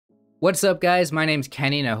What's up, guys? My name's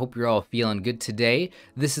Kenny, and I hope you're all feeling good today.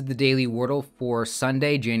 This is the Daily Wordle for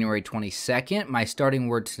Sunday, January 22nd. My starting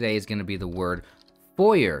word today is going to be the word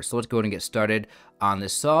foyer. So let's go ahead and get started on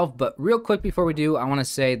this solve. But real quick before we do, I want to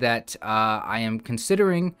say that I am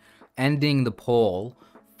considering ending the poll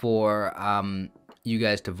for you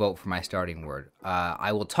guys to vote for my starting word.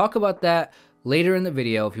 I will talk about that later in the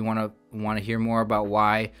video if you want to hear more about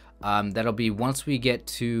why. That'll be once we get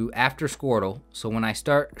to after Scordle. So when I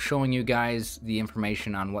start showing you guys the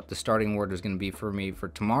information on what the starting word is going to be for me for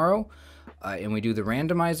tomorrow, and we do the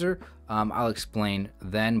randomizer, I'll explain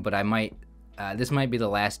then. But I might, this might be the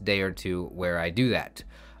last day or two where I do that.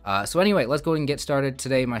 So anyway, let's go ahead and get started.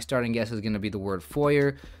 Today, my starting guess is going to be the word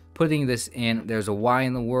foyer. Putting this in, there's a Y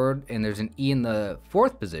in the word, and there's an E in the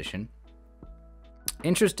fourth position.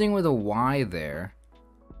 Interesting with a Y there.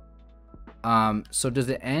 So does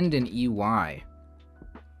it end in EY?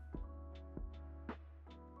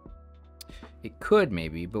 It could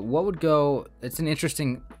maybe, but what would go, it's an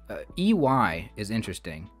interesting, EY is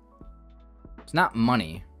interesting. It's not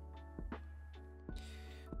money.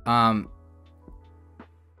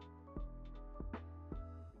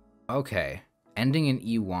 Okay, ending in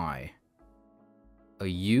EY. A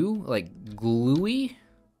U, like gluey?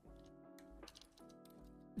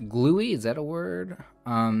 Gluey, is that a word?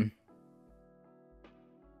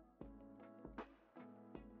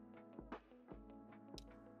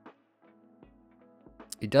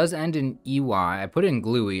 It does end in EY. I put in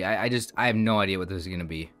gluey. I have no idea what this is gonna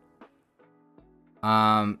be.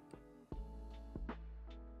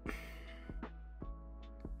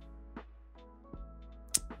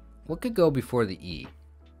 What could go before the E?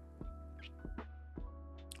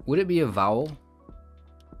 Would it be a vowel?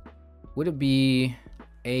 Would it be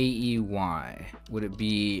A-E-Y? Would it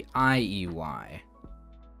be I-E-Y?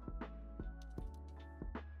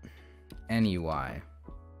 N-E-Y?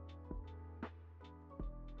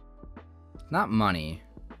 Not money.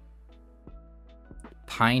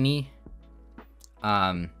 Piney.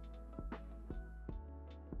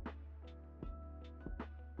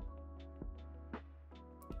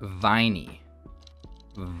 Viney.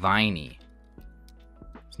 Viney.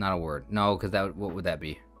 It's not a word. No, because that, what would that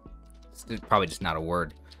be? It's probably just not a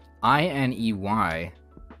word. I-N-E-Y.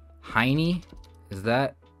 Hiney? Is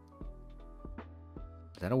that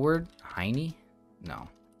a word? Hiney? No.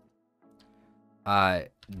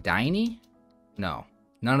 Diney? No,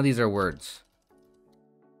 none of these are words.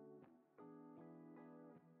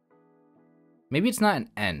 Maybe it's not an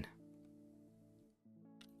N.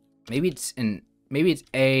 Maybe it's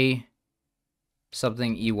A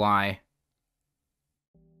something EY.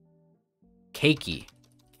 Cakey.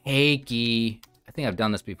 Cakey. I think I've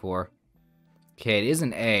done this before. Okay, it is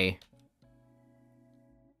an A.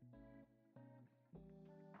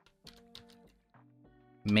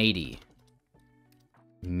 Matey.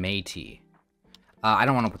 Matey. I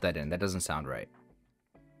don't want to put that in. That doesn't sound right.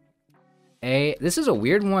 This is a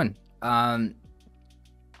weird one.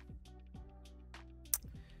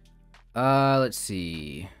 Let's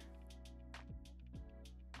see.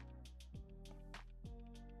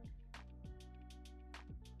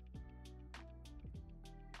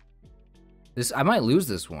 I might lose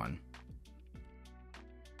this one.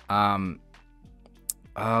 Okay,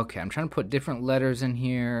 I'm trying to put different letters in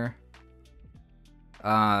here.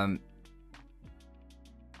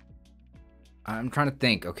 I'm trying to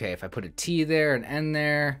think. Okay, if I put a T there, an N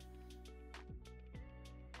there.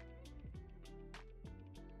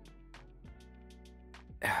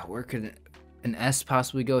 Where could an S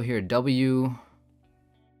possibly go here? W.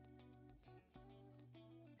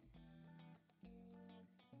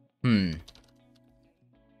 I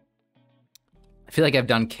feel like I've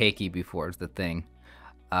done cakey before is the thing.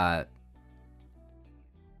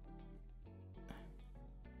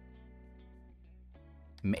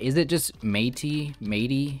 Is it just matey?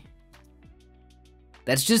 Matey?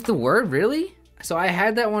 That's just the word, really? So I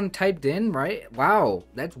had that one typed in, right? Wow,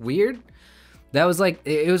 that's weird. That was like,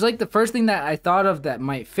 it was like the first thing that I thought of that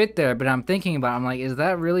might fit there, but I'm thinking about it, I'm like, is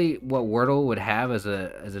that really what Wordle would have as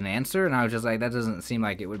an answer? And I was just like, that doesn't seem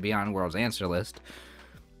like it would be on Wordle's answer list.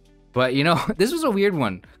 But you know, this was a weird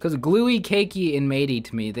one, because gluey, cakey, and matey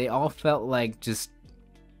to me, they all felt like just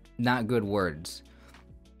not good words.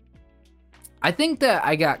 I think that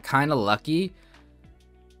I got kind of lucky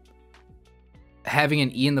having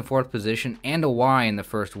an E in the fourth position and a Y in the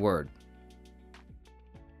first word.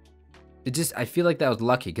 I feel like that was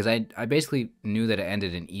lucky because I basically knew that it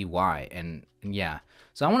ended in EY, and yeah.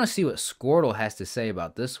 So I want to see what Scordle has to say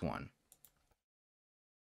about this one.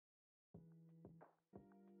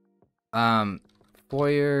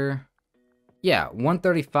 Foyer. Yeah,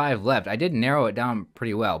 135 left. I did narrow it down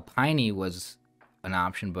pretty well. Piney was an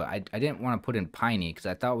option, but I didn't want to put in Piney because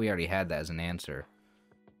I thought we already had that as an answer.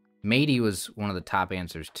 Matey was one of the top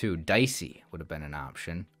answers too. Dicey would have been an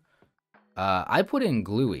option. I put in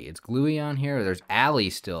Gluey. It's Gluey on here. There's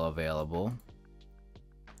Alley still available.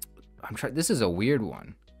 I'm trying. This is a weird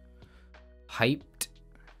one. Hyped.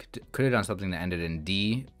 Could have done something that ended in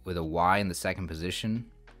D with a Y in the second position.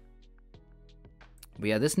 But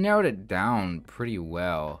yeah, this narrowed it down pretty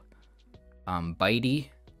well. Bitey.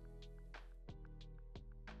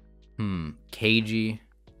 Cagey.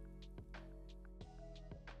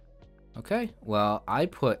 Okay, well, I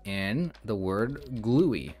put in the word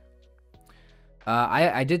Gluey.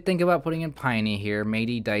 I did think about putting in Piney here.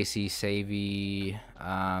 Matey, Dicey, Savvy,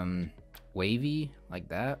 Wavy, like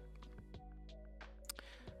that.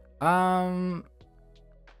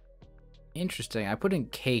 Interesting. I put in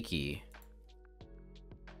Cakey.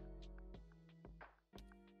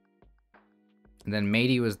 And then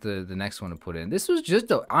Matey was the next one to put in. This was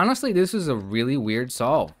just, honestly, this was a really weird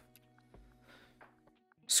solve.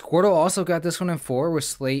 Scordle also got this one in 4 with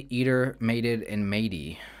Slate, Eater, Mated, and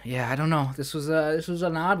Matey. Yeah, I don't know. This was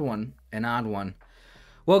an odd one. An odd one.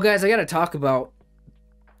 Well, guys, I gotta talk about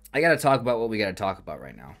what we gotta talk about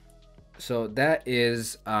right now. So that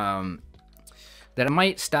is that I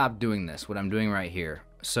might stop doing this, what I'm doing right here.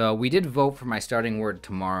 So we did vote for my starting word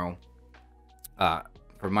tomorrow.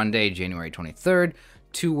 For Monday, January 23rd.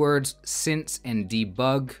 2 words, since and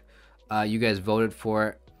debug. You guys voted for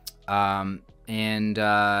it. Yeah,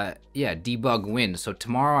 debug wins. So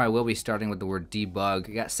tomorrow I will be starting with the word debug.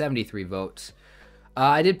 I got 73 votes.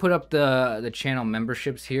 I did put up the channel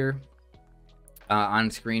memberships here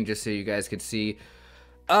on screen just so you guys could see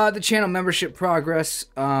the channel membership progress.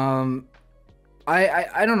 I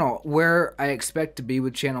don't know where I expect to be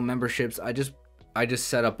with channel memberships. I just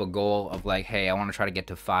set up a goal of like, hey, I want to try to get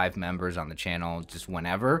to 5 members on the channel just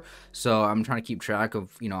whenever. So I'm trying to keep track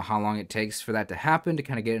of, you know, how long it takes for that to happen to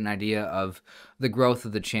kind of get an idea of the growth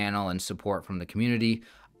of the channel and support from the community.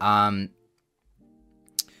 I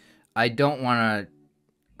don't want to,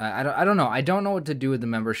 I don't know. I don't know what to do with the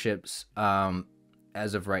memberships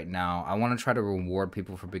as of right now. I want to try to reward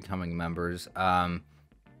people for becoming members.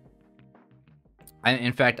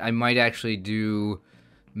 In fact, I might actually do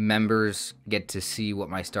members get to see what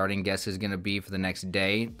my starting guess is going to be for the next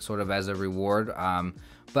day, sort of as a reward.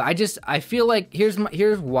 But I feel like here's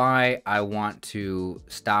why I want to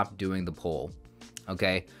stop doing the poll.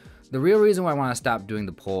 Okay, the real reason why I want to stop doing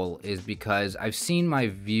the poll is because I've seen my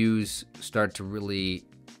views start to really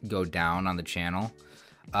go down on the channel,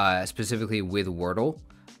 specifically with Wordle,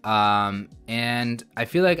 and I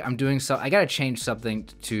feel like I'm doing so. I gotta change something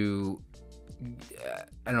to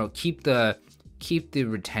I don't know, keep the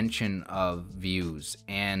retention of views.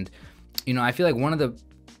 And you know, I feel like one of the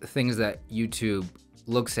things that YouTube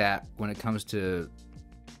looks at when it comes to,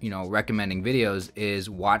 you know, recommending videos is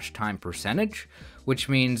watch time percentage, which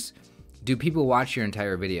means do people watch your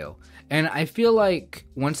entire video? And I feel like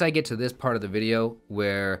once I get to this part of the video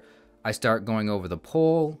where I start going over the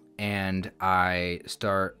poll and I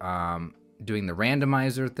start doing the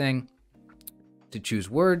randomizer thing to choose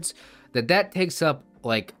words, that takes up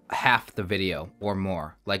like half the video or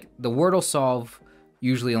more. Like the Wordle Solve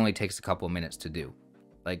usually only takes a couple of minutes to do.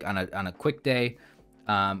 Like on a quick day,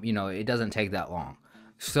 you know, it doesn't take that long.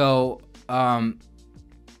 So I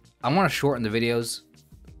want to shorten the videos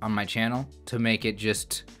on my channel to make it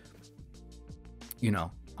just, you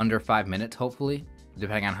know, under 5 minutes, hopefully,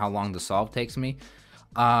 depending on how long the solve takes me.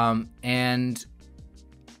 And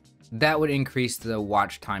that would increase the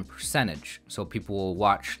watch time percentage. So people will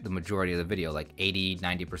watch the majority of the video, like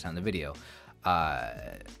 80-90% of the video.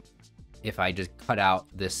 If I just cut out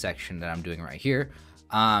this section that I'm doing right here.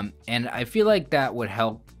 And I feel like that would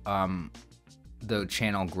help the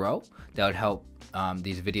channel grow. That would help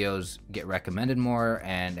these videos get recommended more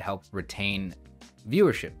and help retain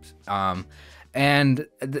viewerships. And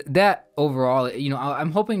that overall, you know,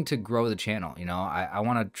 I'm hoping to grow the channel. You know, I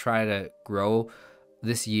want to try to grow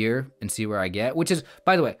this year and see where I get, which is,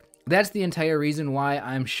 by the way, that's the entire reason why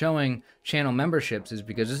I'm showing channel memberships, is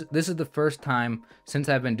because this is the first time since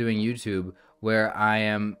I've been doing YouTube where I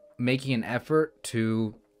am making an effort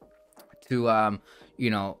to you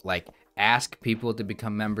know, like ask people to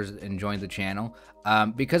become members and join the channel,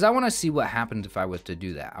 because I want to see what happens if I was to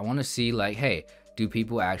do that. I want to see, like, hey, do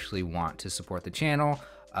people actually want to support the channel?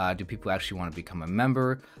 Do people actually want to become a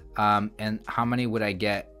member? And how many would I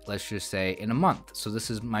get, let's just say, in a month? So this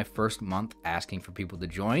is my first month asking for people to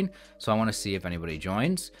join. So I want to see if anybody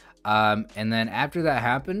joins. And then after that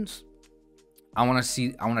happens, I want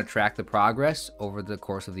to track the progress over the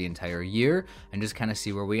course of the entire year and just kind of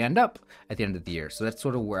see where we end up at the end of the year. So that's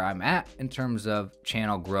sort of where I'm at in terms of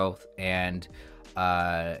channel growth and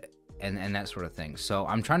that sort of thing. So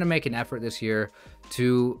I'm trying to make an effort this year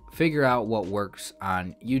to figure out what works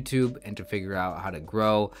on YouTube and to figure out how to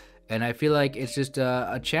grow. And I feel like it's just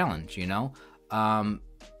a challenge, you know?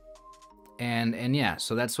 And yeah,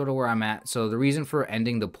 so that's sort of where I'm at. So the reason for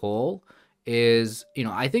ending the poll is, you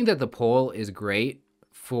know, I think that the poll is great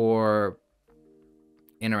for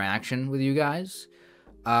interaction with you guys,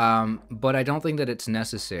 but I don't think that it's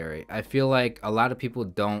necessary. I feel like a lot of people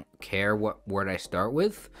don't care what word I start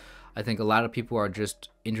with. I think a lot of people are just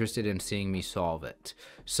interested in seeing me solve it.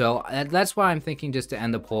 So that's why I'm thinking just to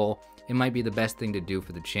end the poll. It might be the best thing to do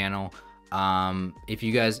for the channel. If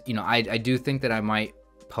you guys, you know, I do think that I might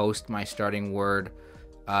post my starting word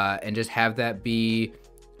and just have that be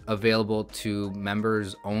available to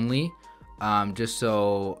members only, just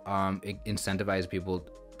so it incentivizes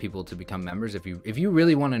people to become members. If you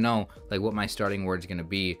really want to know like what my starting word is going to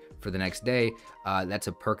be for the next day, that's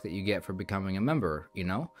a perk that you get for becoming a member, you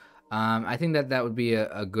know. I think that would be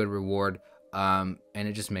a good reward, and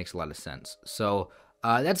it just makes a lot of sense. So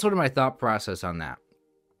that's sort of my thought process on that.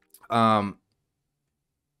 And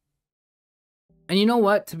you know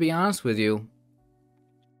what, to be honest with you,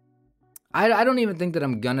 I don't even think that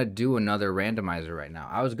I'm gonna do another randomizer right now.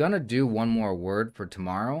 I was gonna do one more word for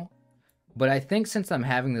tomorrow, but I think since I'm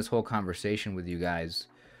having this whole conversation with you guys,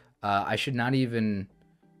 I should not even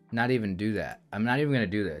do that. I'm not even gonna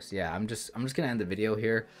do this. Yeah, I'm just gonna end the video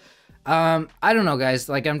here. I don't know, guys.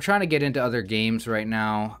 Like, I'm trying to get into other games right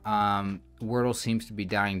now. Wordle seems to be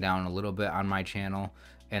dying down a little bit on my channel,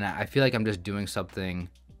 and I feel like I'm just doing something.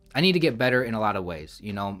 I need to get better in a lot of ways.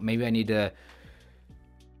 You know, maybe I need to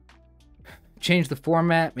change the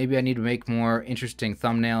format. Maybe I need to make more interesting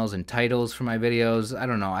thumbnails and titles for my videos. I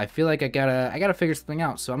don't know. I feel like I gotta figure something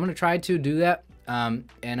out. So I'm gonna try to do that. And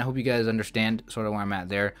I hope you guys understand sort of where I'm at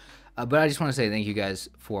there. But I just want to say thank you guys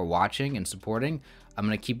for watching and supporting. I'm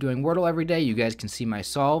gonna keep doing Wordle every day. You guys can see my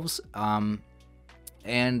solves. And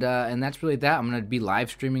that's really that. I'm gonna be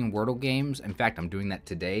live streaming Wordle games. In fact, I'm doing that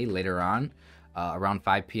today later on. Around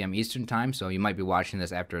 5 p.m. Eastern time, so you might be watching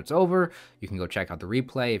this after it's over. You can go check out the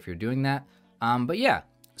replay if you're doing that. But yeah,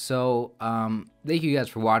 so thank you guys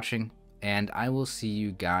for watching, and I will see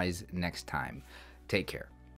you guys next time. Take care.